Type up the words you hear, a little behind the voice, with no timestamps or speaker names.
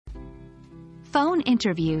Phone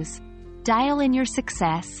interviews. Dial in your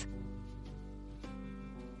success.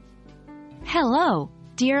 Hello,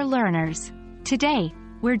 dear learners. Today,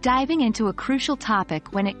 we're diving into a crucial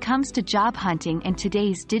topic when it comes to job hunting in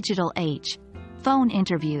today's digital age: phone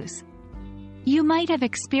interviews. You might have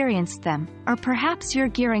experienced them, or perhaps you're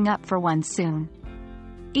gearing up for one soon.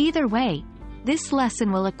 Either way, this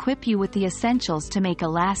lesson will equip you with the essentials to make a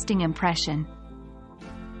lasting impression.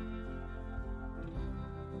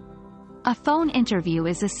 A phone interview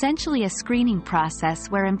is essentially a screening process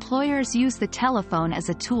where employers use the telephone as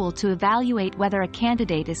a tool to evaluate whether a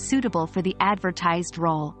candidate is suitable for the advertised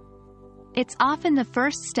role. It's often the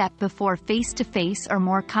first step before face-to-face or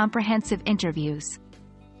more comprehensive interviews.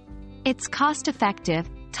 It's cost-effective,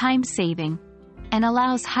 time-saving, and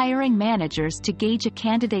allows hiring managers to gauge a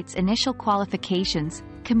candidate's initial qualifications,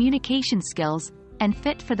 communication skills, and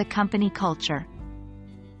fit for the company culture.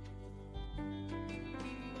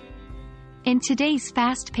 In today's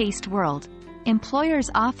fast-paced world, employers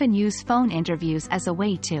often use phone interviews as a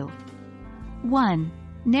way to 1.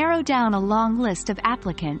 Narrow down a long list of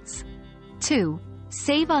applicants. 2.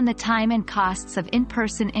 Save on the time and costs of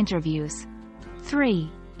in-person interviews. 3.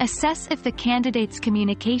 Assess if the candidate's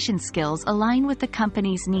communication skills align with the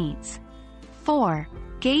company's needs. 4.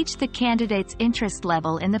 Gauge the candidate's interest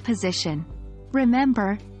level in the position.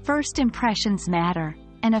 Remember, first impressions matter,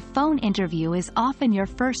 and a phone interview is often your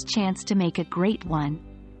first chance to make a great one.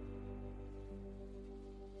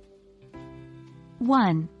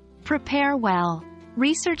 1. Prepare well.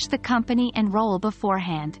 Research the company and role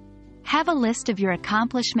beforehand. Have a list of your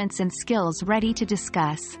accomplishments and skills ready to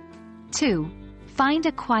discuss. 2. Find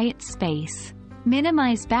a quiet space.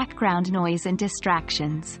 Minimize background noise and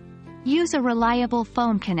distractions. Use a reliable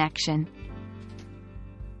phone connection.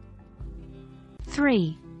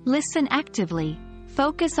 3. Listen actively.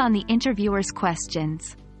 Focus on the interviewer's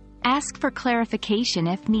questions. Ask for clarification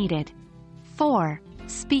if needed. 4.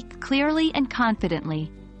 Speak clearly and confidently.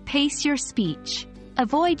 Pace your speech.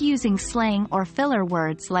 Avoid using slang or filler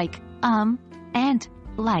words like and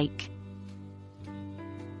like.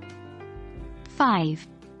 5.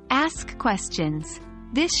 Ask questions.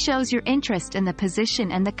 This shows your interest in the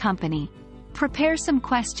position and the company. Prepare some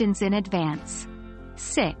questions in advance.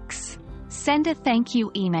 6. Send a thank you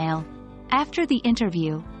email. After the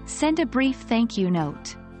interview, send a brief thank you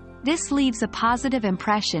note. This leaves a positive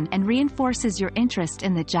impression and reinforces your interest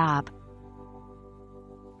in the job.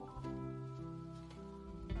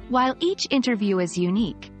 While each interview is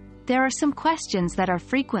unique, there are some questions that are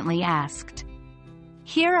frequently asked.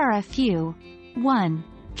 Here are a few. 1.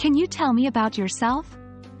 Can you tell me about yourself?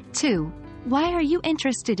 2. Why are you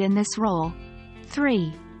interested in this role?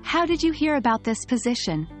 3. How did you hear about this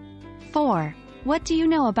position? 4. What do you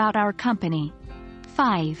know about our company?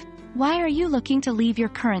 5. Why are you looking to leave your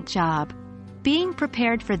current job? Being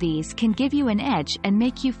prepared for these can give you an edge and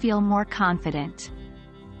make you feel more confident.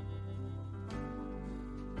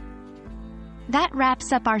 That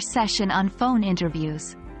wraps up our session on phone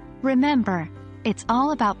interviews. Remember, it's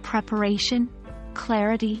all about preparation,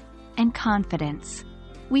 clarity, and confidence.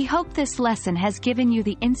 We hope this lesson has given you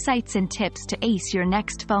the insights and tips to ace your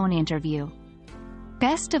next phone interview.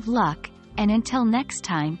 Best of luck, and until next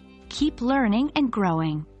time, keep learning and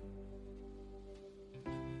growing.